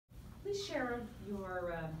please share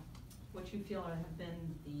your what you feel have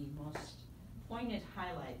been the most poignant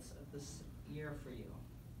highlights of this year for you?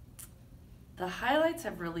 The highlights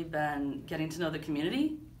have really been getting to know the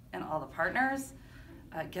community and all the partners,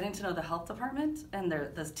 getting to know the health department and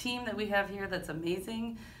this team that we have here that's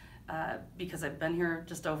amazing, because I've been here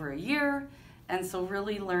just over a year, and so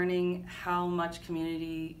really learning how much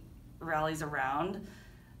community rallies around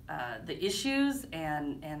the issues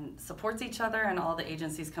and supports each other, and all the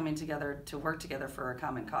agencies coming together to work together for a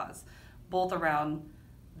common cause, both around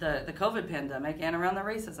the COVID pandemic and around the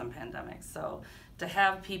racism pandemic. So to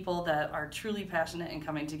have people that are truly passionate and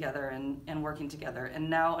coming together and working together and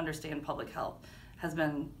now understand public health has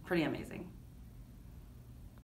been pretty amazing.